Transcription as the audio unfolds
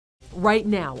Right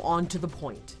now, on to the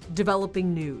point.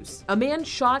 Developing news. A man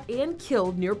shot and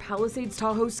killed near Palisades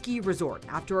Tahoe Ski Resort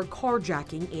after a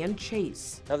carjacking and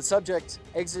chase. Now, the subject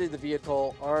exited the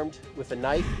vehicle armed with a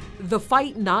knife. The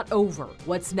fight not over.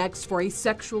 What's next for a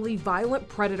sexually violent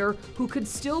predator who could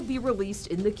still be released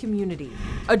in the community?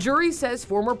 A jury says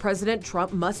former President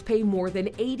Trump must pay more than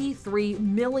 $83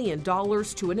 million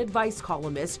to an advice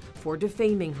columnist for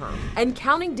defaming her. And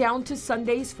counting down to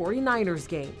Sunday's 49ers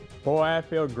game. Boy, I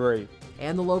feel great.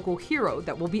 And the local hero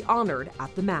that will be honored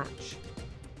at the match.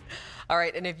 All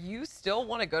right, and if you still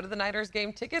want to go to the Niners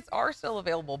game, tickets are still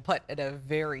available, but at a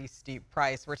very steep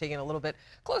price. We're taking a little bit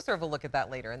closer of a look at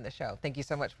that later in the show. Thank you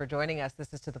so much for joining us. This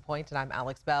is To The Point, and I'm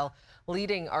Alex Bell.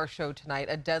 Leading our show tonight,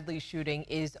 a deadly shooting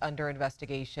is under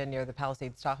investigation near the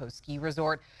Palisades Tahoe Ski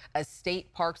Resort. A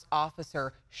state parks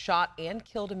officer shot and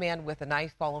killed a man with a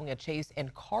knife following a chase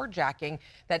and carjacking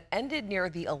that ended near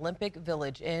the Olympic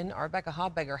Village Inn. Our Rebecca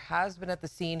Habegger has been at the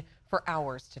scene for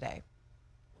hours today.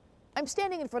 I'm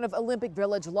standing in front of Olympic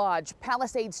Village Lodge,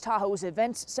 Palisades Tahoe's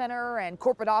events center and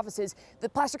corporate offices. The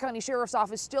Placer County Sheriff's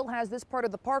Office still has this part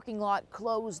of the parking lot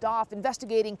closed off,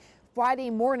 investigating Friday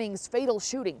morning's fatal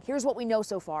shooting. Here's what we know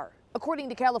so far. According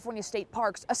to California State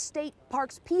Parks, a state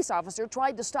parks peace officer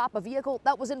tried to stop a vehicle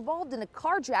that was involved in a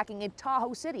carjacking in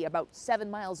Tahoe City, about 7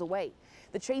 miles away.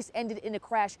 The chase ended in a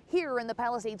crash here in the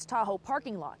Palisades Tahoe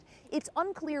parking lot. It's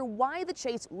unclear why the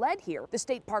chase led here. The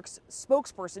state parks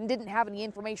spokesperson didn't have any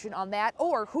information on that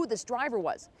or who this driver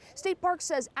was. State Parks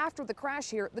says after the crash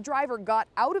here, the driver got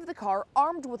out of the car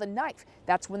armed with a knife.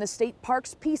 That's when the state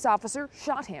parks peace officer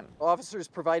shot him. Officers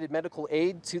provided medical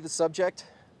aid to the subject,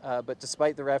 but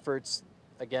despite their efforts,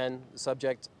 again, the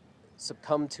subject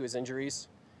succumbed to his injuries,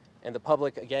 and the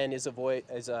public, again, is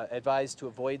advised to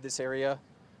avoid this area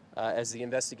as the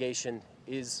investigation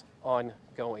is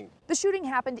ongoing. The shooting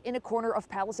happened in a corner of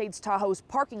Palisades Tahoe's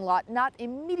parking lot, not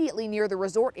immediately near the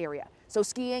resort area. So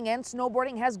skiing and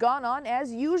snowboarding has gone on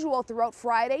as usual throughout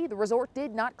Friday. The resort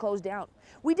did not close down.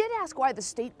 We did ask why the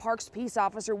state parks peace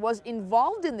officer was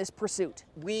involved in this pursuit.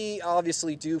 We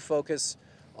obviously do focus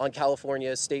on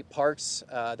California state parks.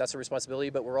 That's a responsibility,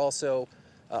 but we're also,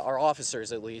 our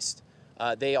officers at least,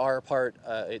 they are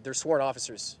they're sworn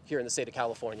officers here in the state of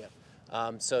California.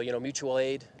 So, mutual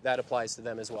aid, that applies to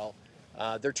them as well.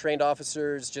 They're trained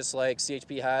officers just like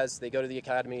CHP has. They go to the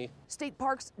academy. State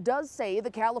Parks does say the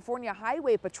California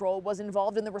Highway Patrol was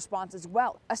involved in the response as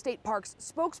well. A State Parks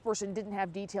spokesperson didn't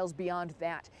have details beyond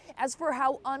that. As for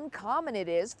how uncommon it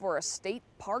is for a State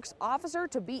Parks officer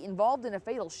to be involved in a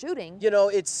fatal shooting.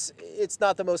 It's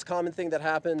not the most common thing that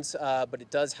happens, but it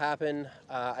does happen.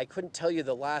 I couldn't tell you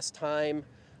the last time,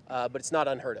 but it's not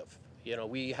unheard of.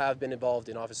 We have been involved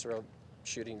in officer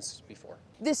shootings before.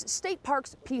 This state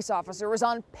parks peace officer is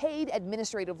on paid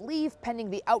administrative leave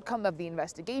pending the outcome of the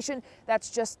investigation.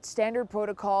 That's just standard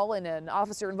protocol in an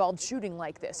officer-involved shooting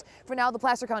like this. For now, the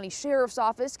Placer County Sheriff's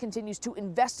Office continues to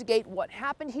investigate what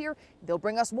happened here. They'll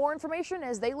bring us more information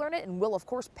as they learn it, and we'll, of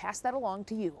course, pass that along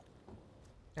to you.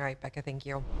 All right, Becca, thank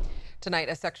you. Tonight,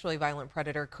 a sexually violent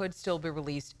predator could still be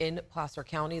released in Placer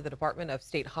County. The Department of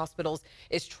State Hospitals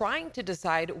is trying to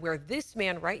decide where this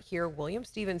man right here, William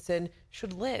Stevenson,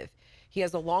 should live. He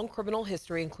has a long criminal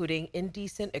history, including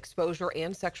indecent exposure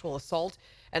and sexual assault.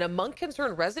 And among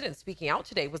concerned residents speaking out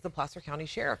today was the Placer County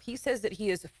Sheriff. He says that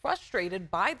he is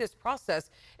frustrated by this process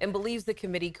and believes the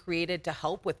committee created to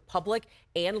help with public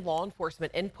and law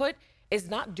enforcement input is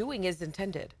not doing as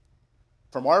intended.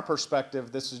 From our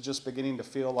perspective, this is just beginning to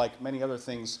feel like many other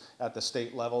things at the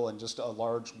state level and just a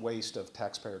large waste of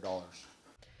taxpayer dollars.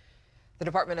 The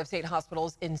Department of State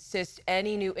Hospitals insists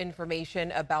any new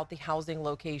information about the housing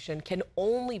location can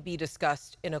only be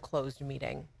discussed in a closed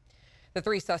meeting. The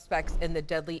 3 suspects in the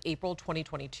deadly April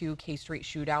 2022 K Street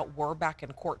shootout were back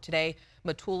in court today.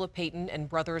 Matula Payton and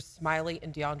brothers Smiley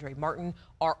and DeAndre Martin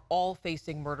are all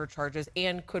facing murder charges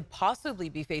and could possibly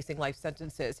be facing life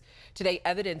sentences. Today,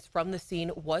 evidence from the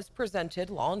scene was presented.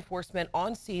 Law enforcement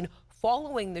on scene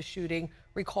following the shooting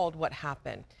recalled what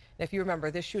happened. And if you remember,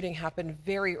 this shooting happened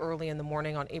very early in the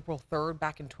morning on April 3rd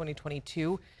back in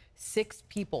 2022. 6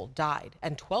 people died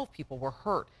and 12 people were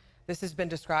hurt. This has been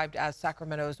described as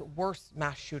Sacramento's worst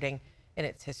mass shooting in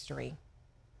its history.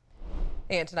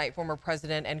 And tonight, former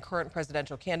president and current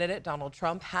presidential candidate Donald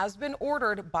Trump has been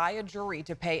ordered by a jury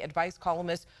to pay advice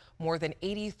columnist more than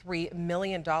 $83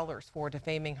 million for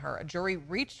defaming her. A jury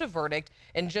reached a verdict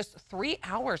in just 3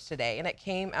 hours today, and it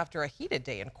came after a heated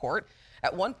day in court.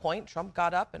 At one point, Trump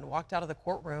got up and walked out of the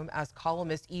courtroom as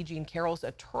columnist E. Jean Carroll's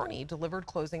attorney delivered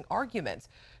closing arguments.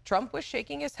 Trump was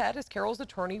shaking his head as Carroll's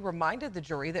attorney reminded the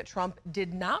jury that Trump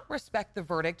did not respect the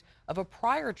verdict of a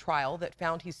prior trial that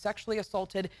found he sexually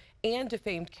assaulted and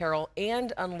defamed Carroll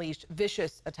and unleashed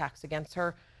vicious attacks against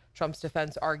her. Trump's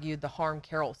defense argued the harm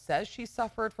Carroll says she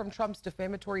suffered from Trump's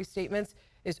defamatory statements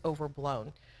is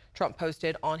overblown. Trump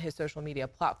posted on his social media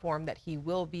platform that he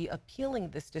will be appealing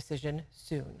this decision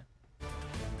soon.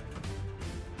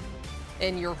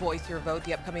 In Your Voice, Your Vote,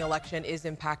 the upcoming election is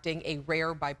impacting a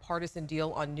rare bipartisan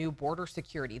deal on new border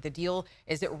security. The deal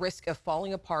is at risk of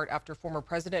falling apart after former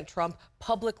President Trump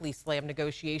publicly slammed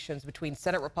negotiations between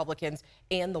Senate Republicans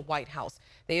and the White House.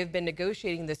 They have been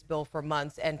negotiating this bill for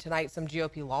months, and tonight some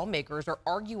GOP lawmakers are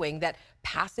arguing that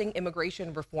passing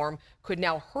immigration reform could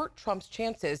now hurt Trump's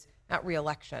chances at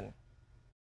re-election.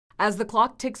 As the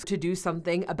clock ticks to do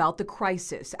something about the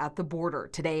crisis at the border,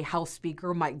 today House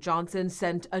Speaker Mike Johnson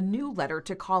sent a new letter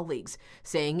to colleagues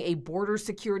saying a border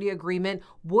security agreement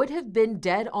would have been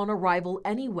dead on arrival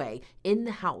anyway in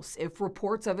the House if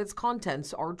reports of its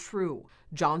contents are true.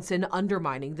 Johnson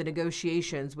undermining the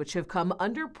negotiations, which have come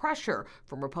under pressure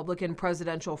from Republican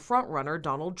presidential frontrunner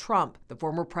Donald Trump. The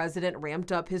former president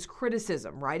ramped up his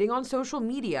criticism, writing on social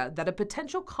media that a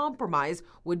potential compromise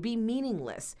would be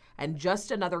meaningless and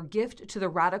just another gift to the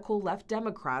radical left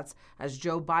Democrats as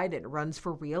Joe Biden runs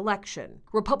for re-election.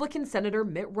 Republican Senator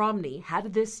Mitt Romney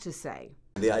had this to say.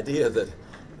 The idea that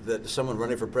someone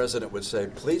running for president would say,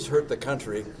 please hurt the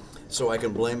country so I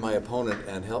can blame my opponent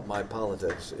and help my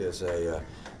politics is a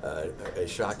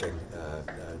shocking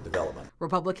development.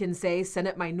 Republicans say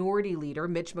Senate Minority Leader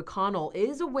Mitch McConnell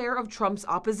is aware of Trump's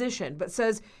opposition, but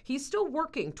says he's still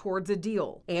working towards a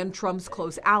deal. And Trump's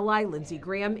close ally, Lindsey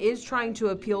Graham, is trying to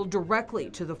appeal directly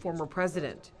to the former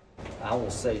president. I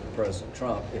will say to President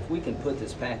Trump, if we can put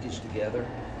this package together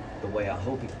the way I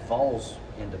hope it falls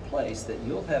into place, that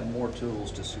you'll have more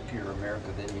tools to secure America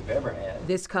than you've ever had.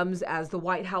 This comes as the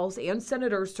White House and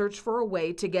senators search for a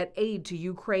way to get aid to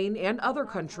Ukraine and other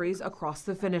countries across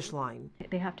the finish line.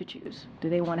 They have to choose. Do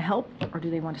they want to help or do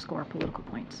they want to score political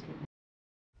points?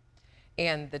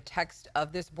 And the text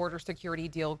of this border security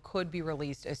deal could be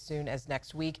released as soon as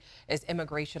next week as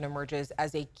immigration emerges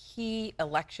as a key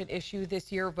election issue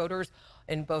this year. Voters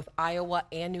in both Iowa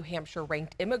and New Hampshire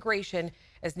ranked immigration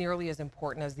as nearly as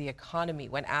important as the economy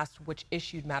when asked which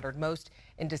issue mattered most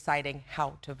in deciding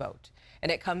how to vote.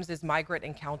 And it comes as migrant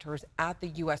encounters at the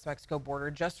U.S.-Mexico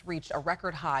border just reached a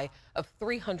record high of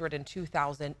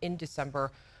 302,000 in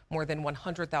December. More than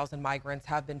 100,000 migrants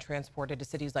have been transported to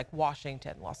cities like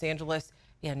Washington, Los Angeles,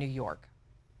 and New York.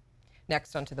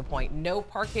 Next on To The Point, no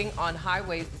parking on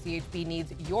highways. The CHP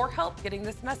needs your help getting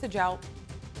this message out.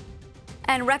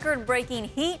 And record-breaking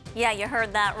heat. Yeah, you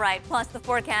heard that right. Plus the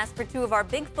forecast for two of our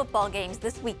big football games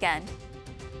this weekend.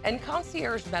 And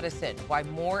concierge medicine, why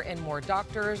more and more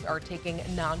doctors are taking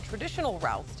non-traditional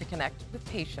routes to connect with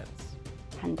patients.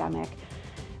 Pandemic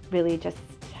really just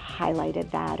highlighted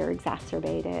that or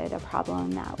exacerbated a problem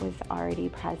that was already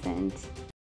present.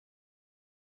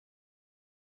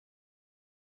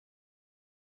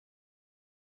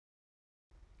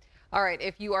 All right,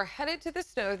 if you are headed to the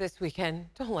snow this weekend,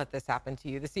 don't let this happen to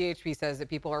you. The CHP says that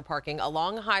people are parking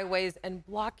along highways and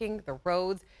blocking the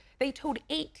roads. They towed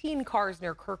 18 cars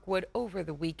near Kirkwood over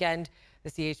the weekend. The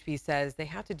CHP says they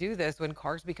have to do this when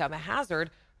cars become a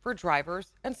hazard for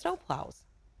drivers and snowplows.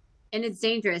 And it's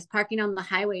dangerous. Parking on the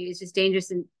highway is just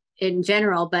dangerous in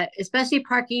general, but especially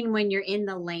parking when you're in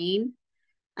the lane.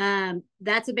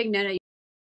 That's a big no-no.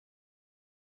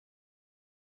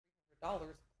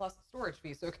 Plus storage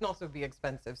fees, so it can also be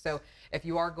expensive. So if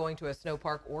you are going to a snow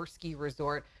park or ski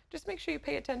resort, just make sure you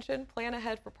pay attention, plan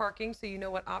ahead for parking so you know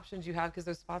what options you have, because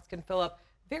those spots can fill up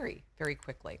very, very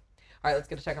quickly. All right, let's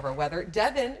get a check of our weather.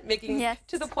 Devin making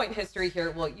To The Point history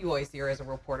here. Well, you always see her as a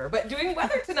reporter, but doing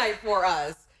weather tonight for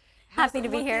us. Happy to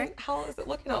be here. How is it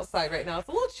looking outside right now? It's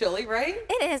a little chilly, right?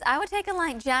 It is. I would take a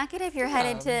light jacket if you're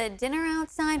headed to dinner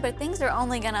outside, but things are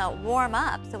only going to warm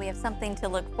up, so we have something to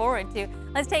look forward to.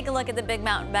 Let's take a look at the Big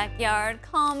Mountain backyard.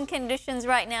 Calm conditions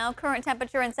right now. Current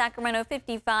temperature in Sacramento,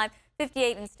 55.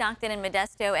 58 in Stockton and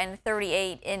Modesto, and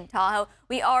 38 in Tahoe.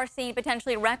 We are seeing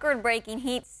potentially record-breaking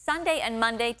heat Sunday and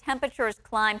Monday. Temperatures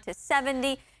climb to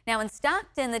 70. Now in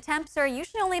Stockton, the temps are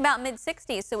usually only about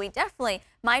mid-60s, so we definitely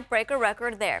might break a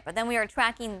record there. But then we are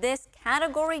tracking this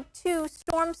Category 2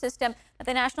 storm system that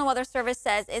the National Weather Service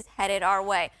says is headed our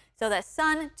way. So the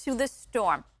sun to the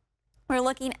storm. We're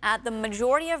looking at the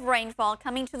majority of rainfall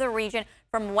coming to the region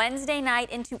from Wednesday night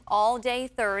into all day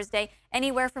Thursday,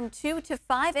 anywhere from 2 to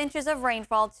 5 inches of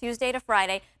rainfall Tuesday to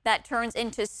Friday. That turns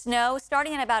into snow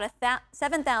starting at about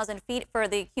 7,000 feet for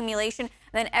the accumulation,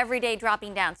 and then every day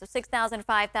dropping down. So 6,000,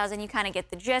 5,000, you kind of get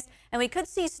the gist. And we could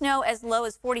see snow as low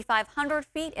as 4,500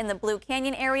 feet in the Blue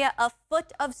Canyon area. A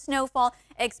foot of snowfall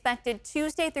expected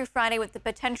Tuesday through Friday with the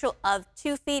potential of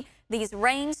 2 feet. These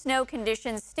rain snow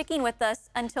conditions sticking with us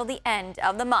until the end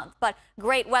of the month. But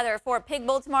great weather for Pig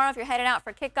Bowl tomorrow if you're headed out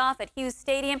for kickoff at Hughes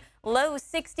Stadium. Low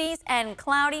 60s and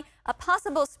cloudy. A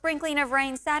possible sprinkling of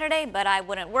rain Saturday, but I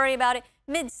wouldn't worry about it.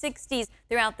 Mid 60s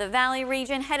throughout the Valley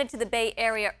region. Headed to the Bay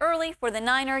Area early for the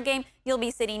Niner game. You'll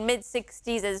be sitting mid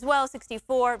 60s as well.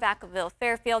 64 Vacaville,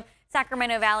 Fairfield.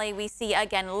 Sacramento Valley, we see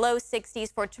again low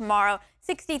 60s for tomorrow.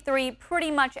 63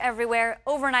 pretty much everywhere.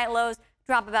 Overnight lows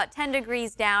drop about 10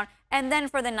 degrees down. And then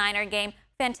for the Niner game,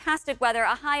 fantastic weather,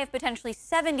 a high of potentially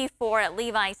 74 at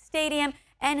Levi Stadium,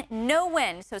 and no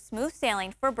wind, so smooth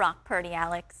sailing for Brock Purdy,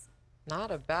 Alex.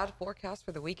 Not a bad forecast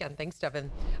for the weekend. Thanks, Devin.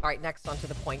 All right, next on To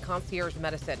the Point, concierge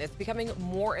medicine. It's becoming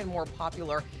more and more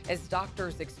popular as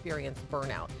doctors experience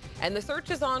burnout. And the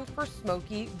search is on for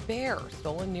Smokey Bear,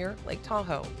 stolen near Lake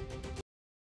Tahoe.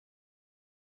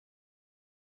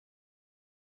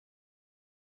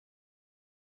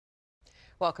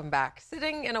 Welcome back.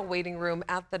 Sitting in a waiting room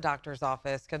at the doctor's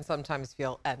office can sometimes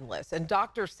feel endless, and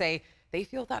doctors say they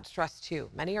feel that stress too.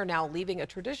 Many are now leaving a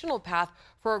traditional path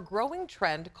for a growing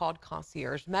trend called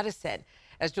concierge medicine.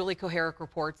 As Julie Koharic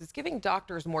reports, it's giving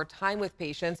doctors more time with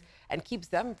patients and keeps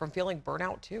them from feeling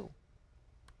burnout too.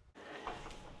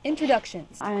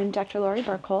 Introductions. I'm Dr. Lori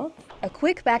Burkholz. A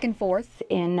quick back and forth.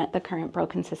 In the current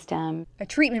broken system, a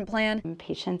treatment plan.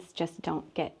 Patients just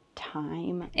don't get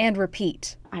time. And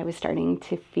repeat. I was starting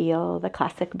to feel the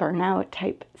classic burnout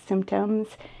type symptoms.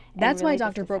 That's why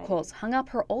Dr. Burkholz hung up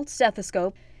her old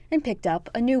stethoscope and picked up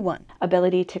a new one.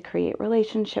 Ability to create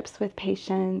relationships with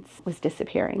patients was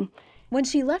disappearing. When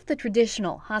she left the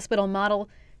traditional hospital model,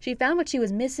 she found what she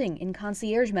was missing in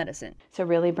concierge medicine. So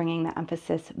really bringing the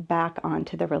emphasis back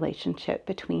onto the relationship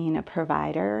between a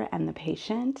provider and the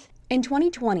patient. In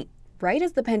 2020, right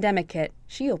as the pandemic hit,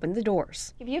 she opened the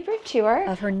doors. Give you a brief tour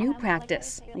of her new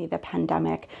practice. The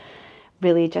pandemic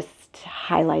really just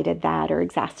highlighted that or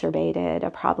exacerbated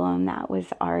a problem that was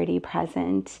already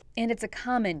present. And it's a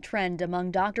common trend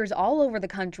among doctors all over the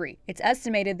country. It's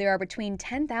estimated there are between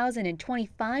 10,000 and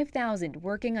 25,000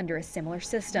 working under a similar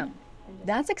system.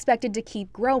 That's expected to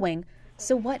keep growing.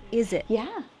 So what is it?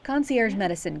 Concierge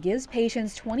medicine gives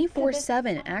patients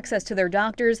 24/7 access to their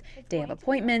doctors, day of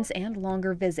appointments, and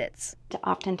longer visits.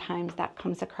 Oftentimes that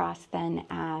comes across then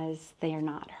as they are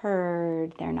not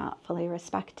heard, they're not fully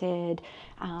respected.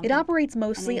 It operates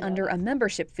mostly under a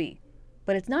membership fee,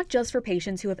 but it's not just for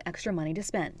patients who have extra money to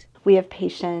spend. We have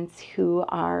patients who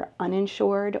are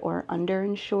uninsured or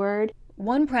underinsured.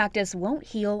 One practice won't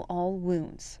heal all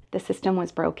wounds. The system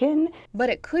was broken. But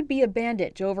it could be a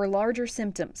bandage over larger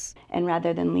symptoms. And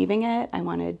rather than leaving it, I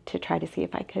wanted to try to see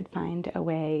if I could find a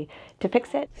way to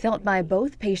fix it. Felt by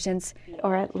both patients,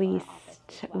 or at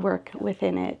least work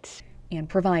within it. And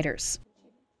providers.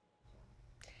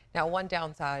 Now, one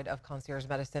downside of concierge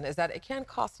medicine is that it can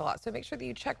cost a lot. So make sure that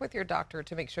you check with your doctor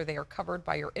to make sure they are covered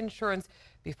by your insurance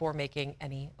before making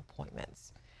any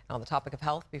appointments. On the topic of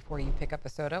health, before you pick up a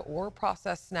soda or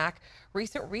processed snack,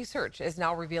 recent research is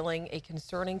now revealing a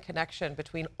concerning connection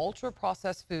between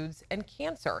ultra-processed foods and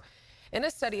cancer. In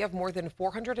a study of more than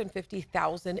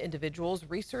 450,000 individuals,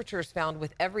 researchers found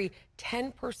with every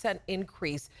 10%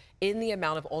 increase in the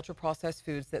amount of ultra-processed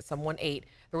foods that someone ate,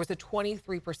 there was a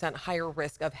 23% higher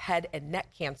risk of head and neck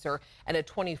cancer and a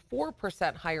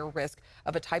 24% higher risk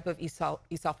of a type of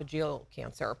esophageal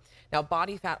cancer. Now,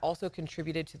 body fat also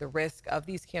contributed to the risk of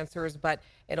these cancers, but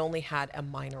it only had a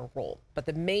minor role. But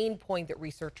the main point that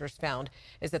researchers found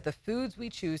is that the foods we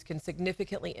choose can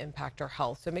significantly impact our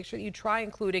health. So make sure you try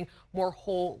including more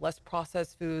whole, less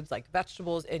processed foods like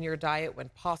vegetables in your diet when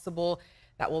possible.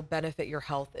 That will benefit your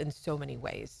health in so many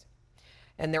ways.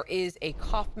 And there is a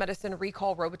cough medicine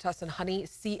recall. Robitussin Honey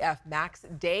CF Max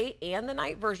day and the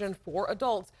night version for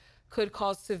adults could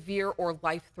cause severe or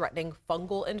life-threatening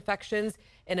fungal infections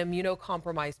in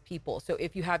immunocompromised people. So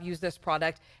if you have used this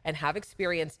product and have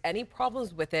experienced any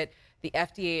problems with it, the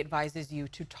FDA advises you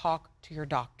to talk to your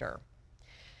doctor.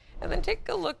 And then take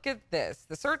a look at this.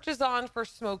 The search is on for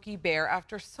Smokey Bear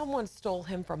after someone stole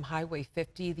him from Highway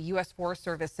 50. The U.S. Forest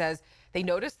Service says they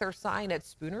noticed their sign at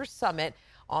Spooner's Summit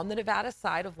on the Nevada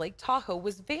side of Lake Tahoe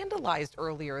was vandalized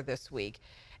earlier this week.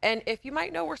 And if you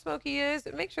might know where Smokey is,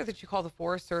 make sure that you call the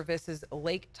Forest Service's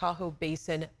Lake Tahoe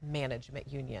Basin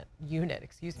Management Unit.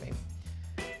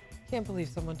 Can't believe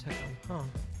someone took him, huh?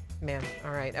 Man,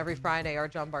 all right. Every Friday, our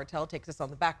John Bartel takes us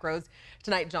on the back roads.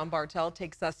 Tonight, John Bartel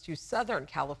takes us to Southern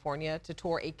California to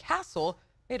tour a castle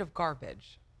made of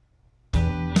garbage.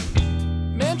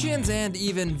 Mansions and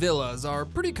even villas are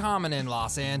pretty common in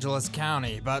Los Angeles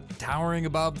County, but towering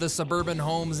above the suburban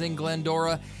homes in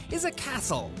Glendora is a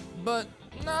castle, but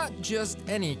not just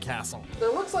any castle.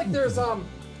 There looks like there's a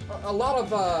lot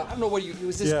of, I don't know what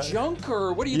was this junk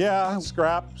or what do you? Yeah,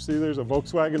 scrap. See, there's a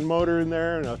Volkswagen motor in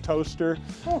there and a toaster.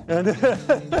 Oh. And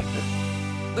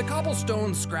the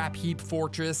cobblestone scrap heap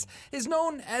fortress is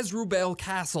known as Rubel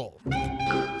Castle,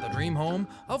 the dream home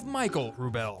of Michael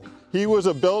Rubel. He was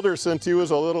a builder since he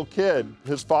was a little kid.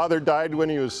 His father died when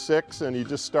he was 6, and he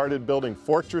just started building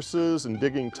fortresses and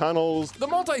digging tunnels. The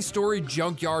multi-story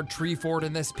junkyard tree fort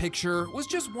in this picture was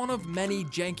just one of many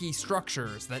janky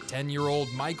structures that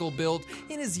 10-year-old Michael built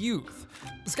in his youth.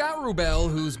 Scott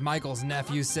Rubel, who's Michael's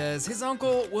nephew, says his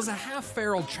uncle was a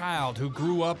half-feral child who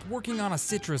grew up working on a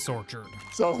citrus orchard.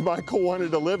 So Michael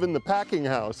wanted to live in the packing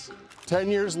house. 10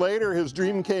 years later, his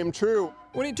dream came true.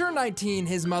 When he turned 19,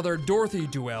 his mother, Dorothy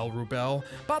Duell Rubel,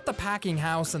 bought the packing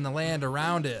house and the land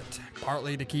around it,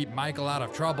 partly to keep Michael out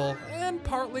of trouble and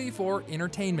partly for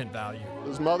entertainment value.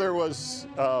 His mother was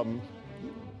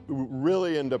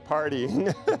really into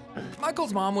partying.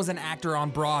 Michael's mom was an actor on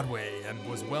Broadway and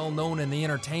was well known in the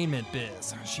entertainment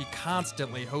biz. She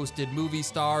constantly hosted movie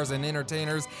stars and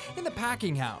entertainers in the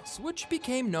packing house, which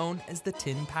became known as the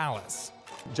Tin Palace.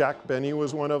 Jack Benny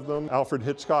was one of them. Alfred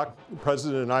Hitchcock,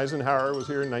 President Eisenhower was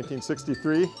here in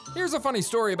 1963. Here's a funny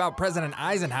story about President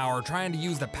Eisenhower trying to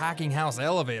use the packing house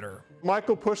elevator.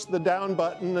 Michael pushed the down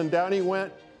button and down he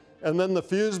went, and then the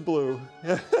fuse blew.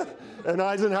 And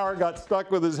Eisenhower got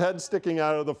stuck with his head sticking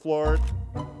out of the floor.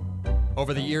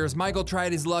 Over the years, Michael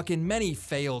tried his luck in many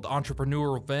failed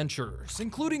entrepreneurial ventures,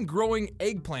 including growing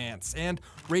eggplants and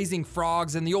raising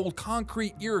frogs in the old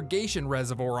concrete irrigation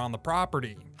reservoir on the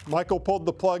property. Michael pulled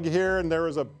the plug here, and there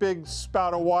was a big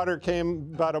spout of water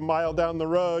came about a mile down the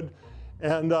road,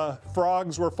 and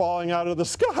frogs were falling out of the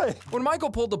sky. When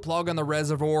Michael pulled the plug on the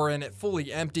reservoir and it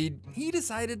fully emptied, he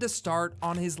decided to start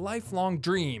on his lifelong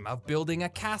dream of building a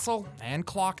castle and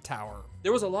clock tower.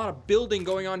 There was a lot of building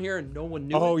going on here and no one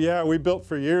knew Oh it. yeah, we built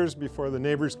for years before the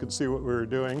neighbors could see what we were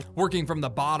doing. Working from the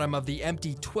bottom of the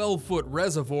empty 12-foot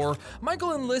reservoir,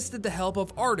 Michael enlisted the help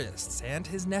of artists and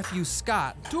his nephew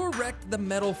Scott to erect the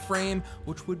metal frame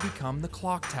which would become the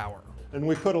clock tower. And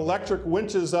we put electric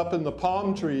winches up in the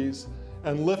palm trees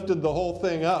and lifted the whole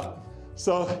thing up.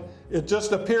 So it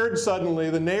just appeared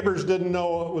suddenly. The neighbors didn't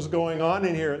know what was going on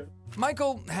in here.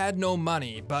 Michael had no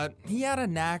money, but he had a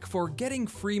knack for getting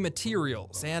free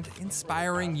materials and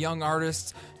inspiring young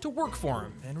artists to work for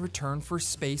him in return for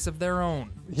space of their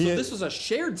own. So this was a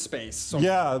shared space.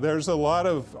 Yeah, there's a lot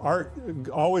of art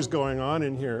always going on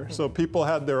in here. So people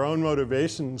had their own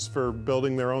motivations for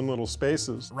building their own little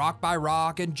spaces. Rock by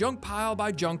rock and junk pile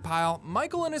by junk pile,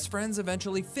 Michael and his friends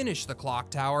eventually finished the clock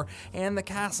tower and the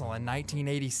castle in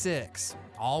 1986,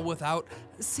 all without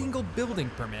a single building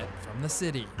permit from the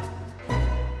city.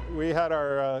 We had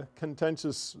our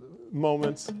contentious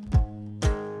moments.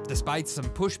 Despite some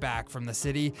pushback from the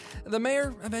city, the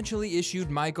mayor eventually issued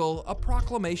Michael a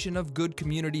proclamation of good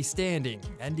community standing,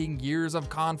 ending years of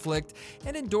conflict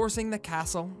and endorsing the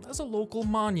castle as a local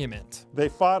monument. They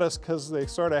fought us because they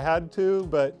sort of had to,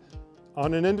 but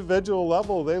on an individual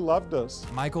level, they loved us.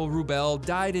 Michael Rubel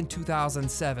died in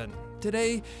 2007.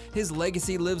 Today, his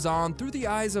legacy lives on through the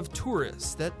eyes of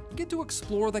tourists that get to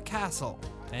explore the castle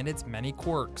and its many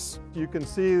quirks. You can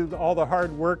see all the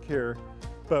hard work here,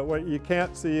 but what you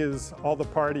can't see is all the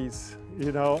parties,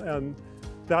 you know, and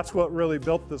that's what really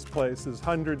built this place, is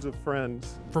hundreds of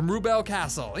friends. From Rubel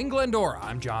Castle in Glendora,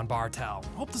 I'm John Bartel.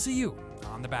 Hope to see you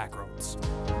on the back roads.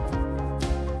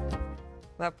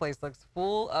 That place looks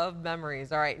full of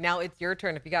memories. All right, now it's your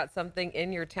turn. If you got something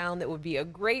in your town that would be a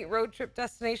great road trip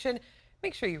destination,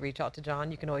 make sure you reach out to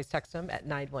John. You can always text him at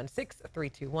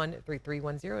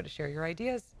 916-321-3310 to share your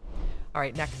ideas. All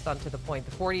right, next on To The Point,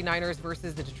 the 49ers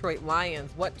versus the Detroit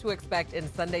Lions. What to expect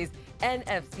in Sunday's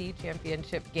NFC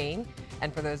Championship game.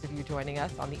 And for those of you joining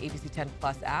us on the ABC 10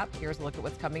 Plus app, here's a look at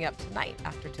what's coming up tonight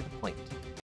after To The Point.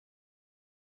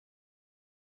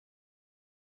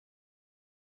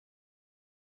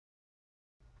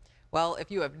 Well,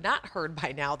 if you have not heard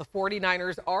by now, the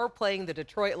 49ers are playing the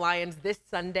Detroit Lions this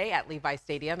Sunday at Levi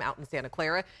Stadium out in Santa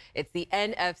Clara. It's the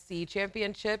NFC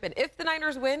Championship, and if the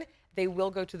Niners win, they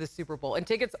will go to the Super Bowl. And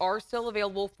tickets are still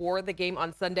available for the game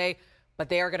on Sunday, but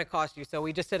they are going to cost you. So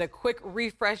we just did a quick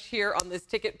refresh here on this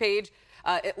ticket page.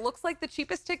 It looks like the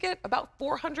cheapest ticket, about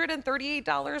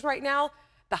 $438 right now.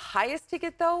 The highest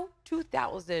ticket, though,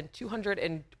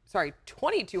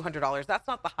 $2,200. That's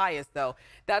not the highest, though.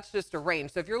 That's just a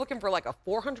range. So if you're looking for like a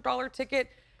 $400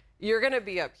 ticket, you're going to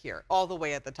be up here all the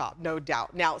way at the top, no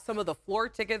doubt. Now, some of the floor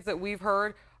tickets that we've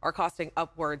heard are costing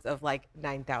upwards of like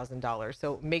 $9,000.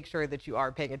 So make sure that you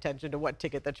are paying attention to what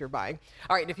ticket that you're buying.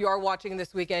 All right, and if you are watching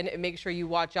this weekend, make sure you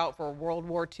watch out for World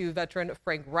War II veteran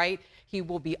Frank Wright. He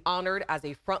will be honored as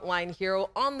a frontline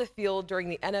hero on the field during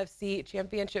the NFC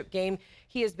Championship game.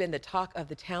 He has been the talk of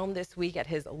the town this week at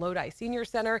his Lodi Senior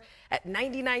Center. At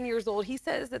 99 years old, he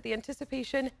says that the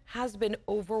anticipation has been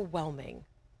overwhelming.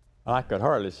 I could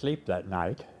hardly sleep that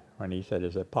night when he said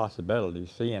there's a possibility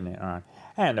of seeing it on,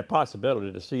 and the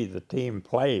possibility to see the team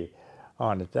play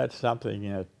on it. That's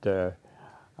something that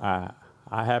I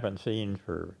haven't seen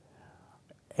for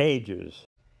ages.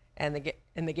 And the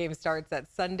game starts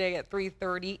at Sunday at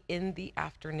 3:30 in the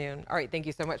afternoon. All right, thank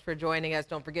you so much for joining us.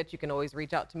 Don't forget, you can always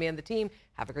reach out to me and the team.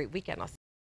 Have a great weekend.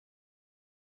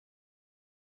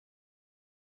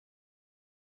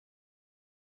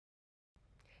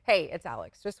 Hey, it's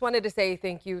Alex. Just wanted to say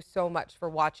thank you so much for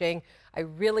watching. I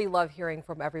really love hearing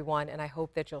from everyone, and I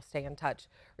hope that you'll stay in touch.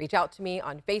 Reach out to me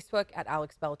on Facebook at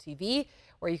AlexBellTV,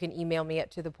 or you can email me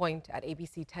at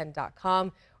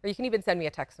tothepoint@abc10.com, or you can even send me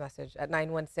a text message at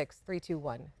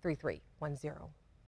 916-321-3310.